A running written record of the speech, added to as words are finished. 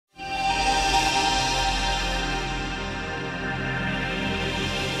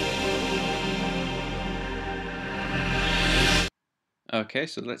Okay,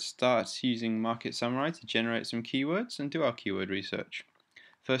 so let's start using Market Samurai to generate some keywords and do our keyword research.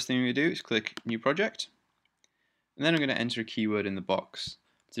 First thing we do is click New Project, and then I'm going to enter a keyword in the box.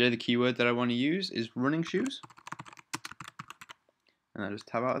 Today the keyword that I want to use is running shoes, and I'll just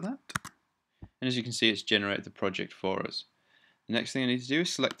tab out of that. And as you can see, it's generated the project for us. The next thing I need to do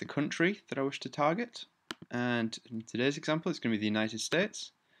is select the country that I wish to target, and in today's example it's going to be the United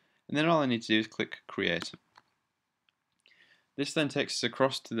States, and then all I need to do is click Create. This then takes us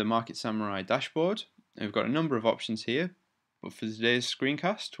across to the Market Samurai dashboard, and we've got a number of options here, but for today's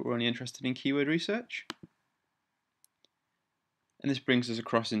screencast we're only interested in keyword research. And this brings us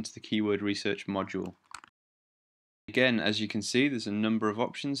across into the keyword research module. Again, as you can see, there's a number of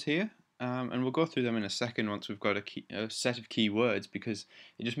options here, and we'll go through them in a second once we've got a set of keywords, because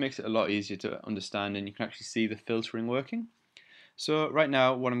it just makes it a lot easier to understand and you can actually see the filtering working. So right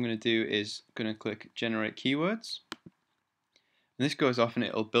now what I'm going to do is click Generate Keywords. And this goes off and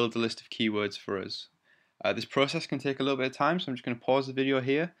it'll build a list of keywords for us. This process can take a little bit of time, so I'm just going to pause the video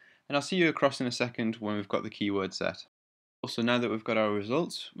here and I'll see you across in a second when we've got the keyword set. Also, now that we've got our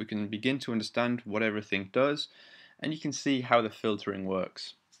results, we can begin to understand what everything does, and you can see how the filtering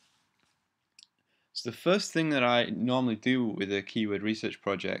works. So the first thing that I normally do with a keyword research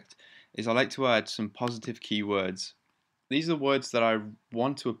project is I like to add some positive keywords. These are words that I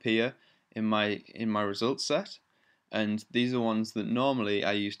want to appear in my results set, and these are ones that normally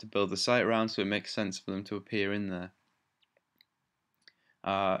I use to build the site around, so it makes sense for them to appear in there.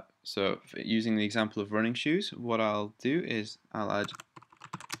 So using the example of running shoes, what I'll do is I'll add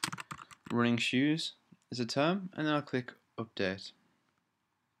running shoes as a term, and then I'll click Update.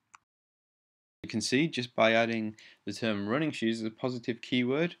 You can see just by adding the term running shoes as a positive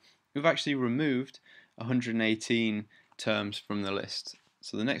keyword, we've actually removed 118 terms from the list.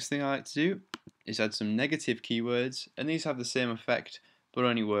 So the next thing I like to do is add some negative keywords, and these have the same effect but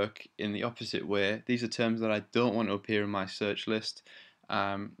only work in the opposite way. These are terms that I don't want to appear in my search list.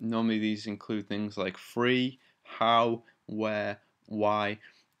 Normally these include things like free, how, where, why,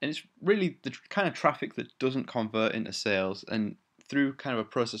 and it's really the kind of traffic that doesn't convert into sales. And through kind of a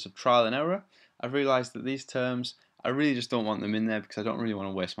process of trial and error, I've realized that these terms, I really just don't want them in there because I don't really want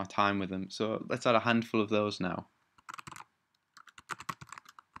to waste my time with them. So let's add a handful of those now.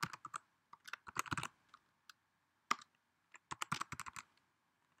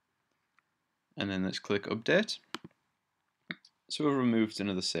 And then let's click Update. So we've removed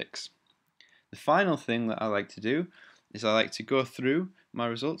another 6. The final thing that I like to do is I like to go through my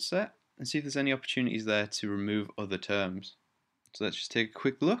results set and see if there's any opportunities there to remove other terms. So let's just take a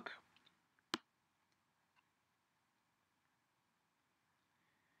quick look.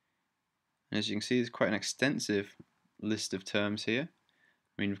 And as you can see, there's quite an extensive list of terms here.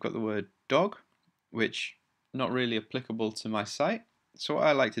 I mean, we've got the word dog, which not really applicable to my site. So what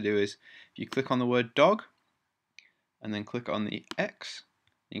I like to do is, if you click on the word dog and then click on the X,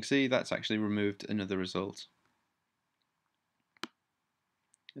 you can see that's actually removed another result.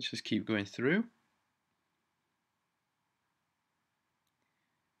 Let's just keep going through.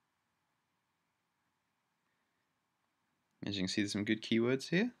 As you can see, there's some good keywords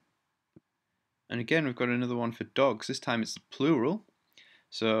here. And again, we've got another one for dogs. This time it's plural.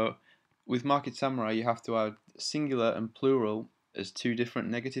 So with Market Samurai, you have to add singular and plural as 2 different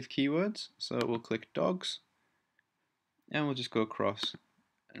negative keywords. So we'll click dogs, and we'll just go across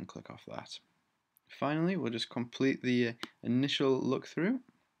and click off that. Finally, we'll just complete the initial look through.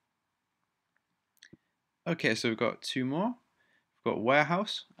 Okay, so we've got 2 more. We've got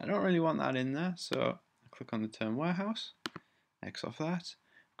warehouse. I don't really want that in there, so I click on the term warehouse, X off that.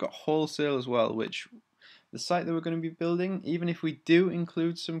 We've got wholesale as well, which the site that we're going to be building, even if we do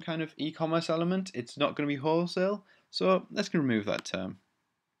include some kind of e-commerce element, it's not going to be wholesale, so let's remove that term.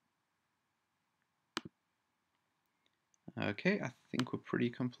 Okay, I think we're pretty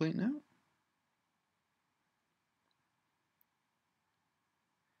complete now.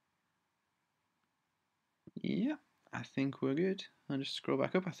 Yeah, I think we're good. I'll just scroll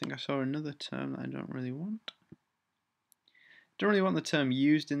back up. I think I saw another term that I don't really want. Don't really want the term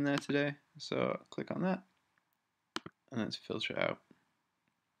used in there today, so click on that and let's filter it out.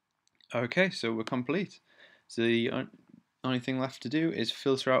 Okay, so we're complete. So the only thing left to do is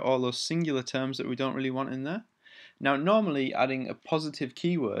filter out all those singular terms that we don't really want in there. Now normally adding a positive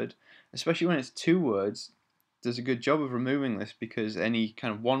keyword, especially when it's 2 words, does a good job of removing this, because any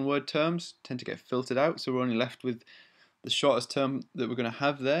kind of 1-word terms tend to get filtered out, so we're only left with the shortest term that we're going to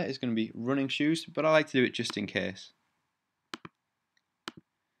have there is going to be running shoes, but I like to do it just in case.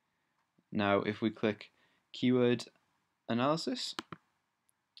 Now if we click keyword analysis,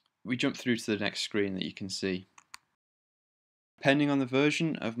 we jump through to the next screen that you can see. depending on the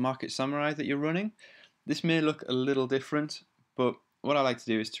version of Market Samurai that you're running, this may look a little different, but what I like to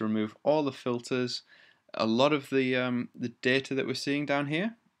do is to remove all the filters, a lot of the data that we're seeing down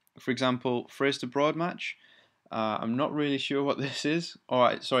here. For example, phrase to broad match. I'm not really sure what this is.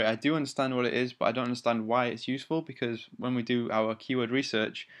 Sorry, I do understand what it is, but I don't understand why it's useful, because when we do our keyword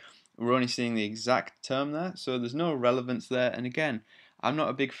research, we're only seeing the exact term there, so there's no relevance there. And again, I'm not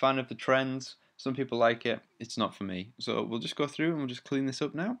a big fan of the trends. Some people like it. It's not for me. So we'll just go through and we'll just clean this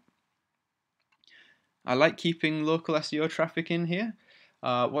up now. I like keeping local SEO traffic in here.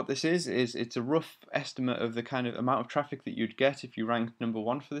 What this is it's a rough estimate of the kind of amount of traffic that you'd get if you ranked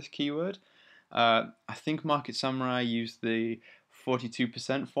 #1 for this keyword. I think Market Samurai used the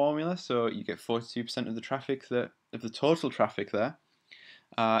 42% formula, so you get 42% of the traffic of the total traffic there.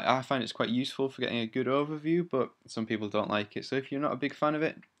 I find it's quite useful for getting a good overview, but some people don't like it. So if you're not a big fan of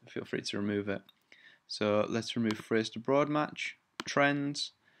it, feel free to remove it. So let's remove phrase to broad match,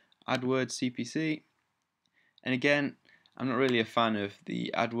 trends, AdWords CPC, and again, I'm not really a fan of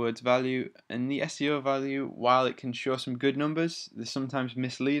the AdWords value, and the SEO value, while it can show some good numbers, they're sometimes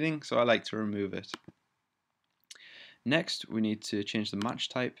misleading, so I like to remove it. Next, we need to change the match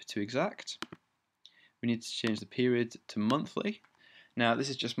type to exact. We need to change the period to monthly. Now, this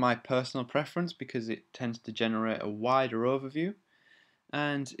is just my personal preference because it tends to generate a wider overview,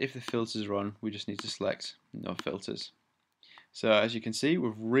 and if the filters are on, we just need to select no filters. So as you can see,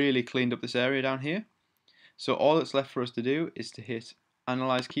 we've really cleaned up this area down here. So all that's left for us to do is to hit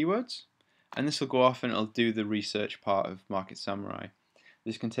Analyze Keywords, and this will go off and it'll do the research part of Market Samurai.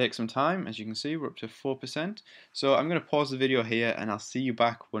 This can take some time. As you can see, we're up to 4%. So I'm going to pause the video here and I'll see you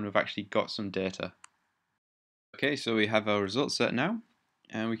back when we've actually got some data. Okay, so we have our results set now,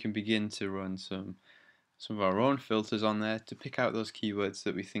 and we can begin to run some of our own filters on there to pick out those keywords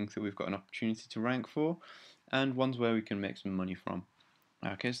that we think that we've got an opportunity to rank for, and ones where we can make some money from.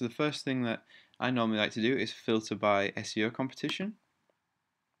 Okay, so the first thing that I normally like to do is filter by Seo Competition.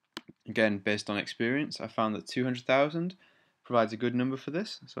 Again, based on experience, I found that 200,000 provides a good number for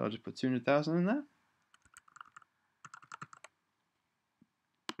this, so I'll just put 200,000 in there.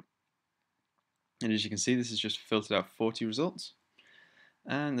 And as you can see, this has just filtered out 40 results.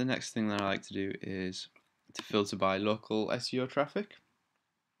 And the next thing that I like to do is to filter by local SEO traffic.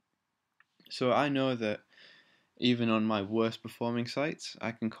 So I know that even on my worst performing sites,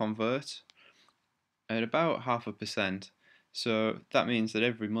 I can convert at about 0.5%. So that means that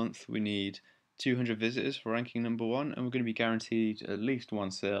every month we need 200 visitors for ranking #1, and we're going to be guaranteed at least one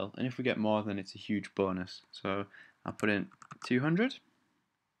sale. And if we get more, then it's a huge bonus. So I'll put in 200.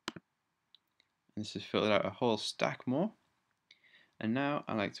 This has filtered out a whole stack more. And now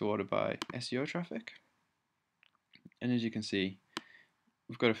I like to order by SEO traffic. And as you can see,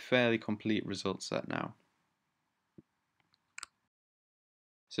 we've got a fairly complete result set now.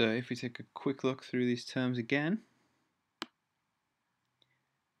 So if we take a quick look through these terms again,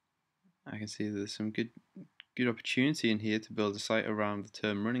 I can see there's some good opportunity in here to build a site around the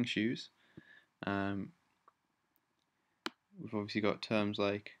term running shoes. We've obviously got terms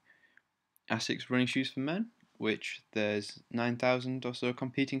like ASICS running shoes for men, which there's 9,000 or so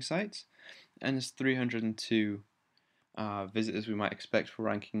competing sites, and there's 302 visitors we might expect for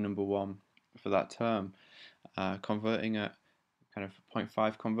ranking #1 for that term. Converting at kind of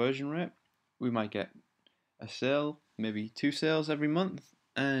 0.5 conversion rate, we might get a sale, maybe 2 sales every month,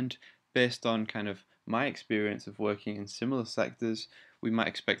 and based on kind of my experience of working in similar sectors, we might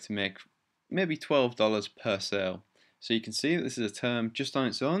expect to make maybe $12 per sale. So you can see that this is a term just on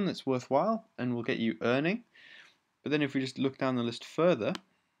its own that's worthwhile and will get you earning. But then if we just look down the list further,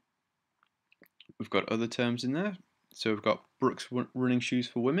 we've got other terms in there. So we've got Brooks running shoes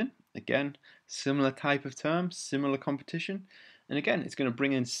for women. Again, similar type of term, similar competition. And again, it's going to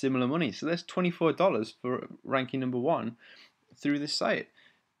bring in similar money. So there's $24 for ranking #1 through this site.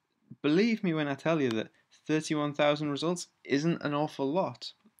 Believe me when I tell you that 31,000 results isn't an awful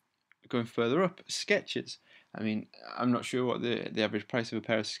lot. Going further up, sketches. I mean, I'm not sure what the average price of a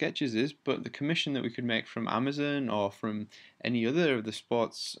pair of sketches is, but the commission that we could make from Amazon or from any other of the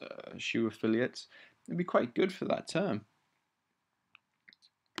sports shoe affiliates would be quite good for that term.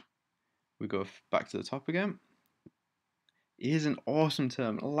 We go back to the top again. Here's an awesome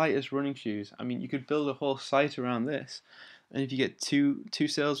term, lightest running shoes. I mean, you could build a whole site around this, and if you get two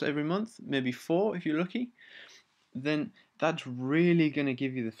sales every month, maybe 4 if you're lucky, then that's really going to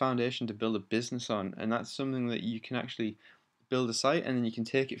give you the foundation to build a business on, and that's something that you can actually build a site and then you can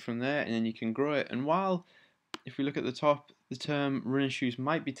take it from there and then you can grow it. And while if we look at the top, the term running shoes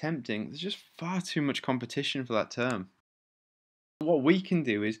might be tempting, there's just far too much competition for that term. What we can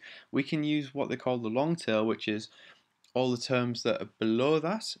do is we can use what they call the long tail, which is all the terms that are below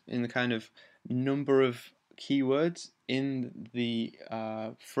that in the kind of number of keywords in the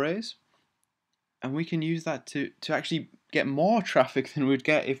phrase, and we can use that to actually get more traffic than we'd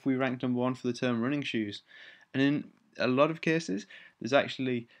get if we ranked #1 for the term running shoes. And in a lot of cases, there's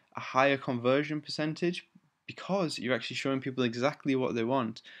actually a higher conversion percentage because you're actually showing people exactly what they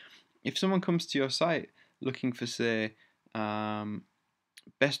want. If someone comes to your site looking for, say,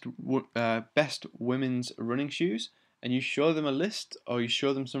 best women's running shoes, and you show them a list or you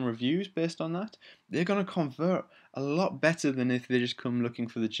show them some reviews based on that, they're going to convert a lot better than if they just come looking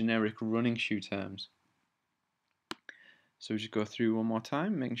for the generic running shoe terms. So we just go through one more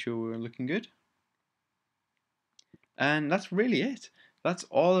time, making sure we're looking good. And that's really it. That's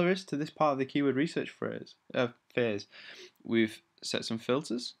all there is to this part of the keyword research phase. We've set some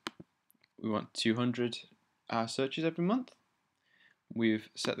filters. We want 200 searches every month. We've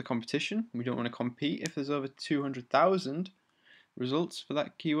set the competition. We don't want to compete if there's over 200,000 results for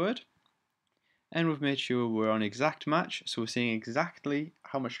that keyword. And we've made sure we're on exact match, so we're seeing exactly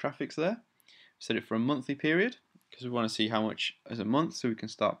how much traffic's there. Set it for a monthly period because we want to see how much as a month, so we can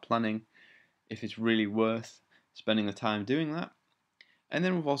start planning if it's really worth spending the time doing that. And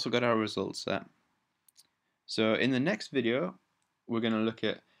then we've also got our results set. So in the next video, we're going to look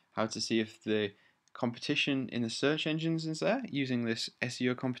at how to see if the competition in the search engines is there using this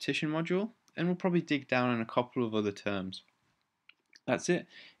SEO competition module, and we'll probably dig down on a couple of other terms. That's it.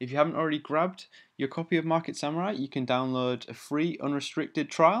 If you haven't already grabbed your copy of Market Samurai, you can download a free unrestricted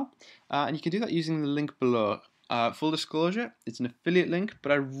trial, and you can do that using the link below. Full disclosure, it's an affiliate link,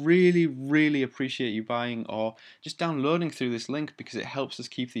 but I really appreciate you buying or just downloading through this link because it helps us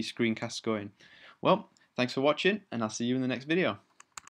keep these screencasts going. Well, thanks for watching, and I'll see you in the next video.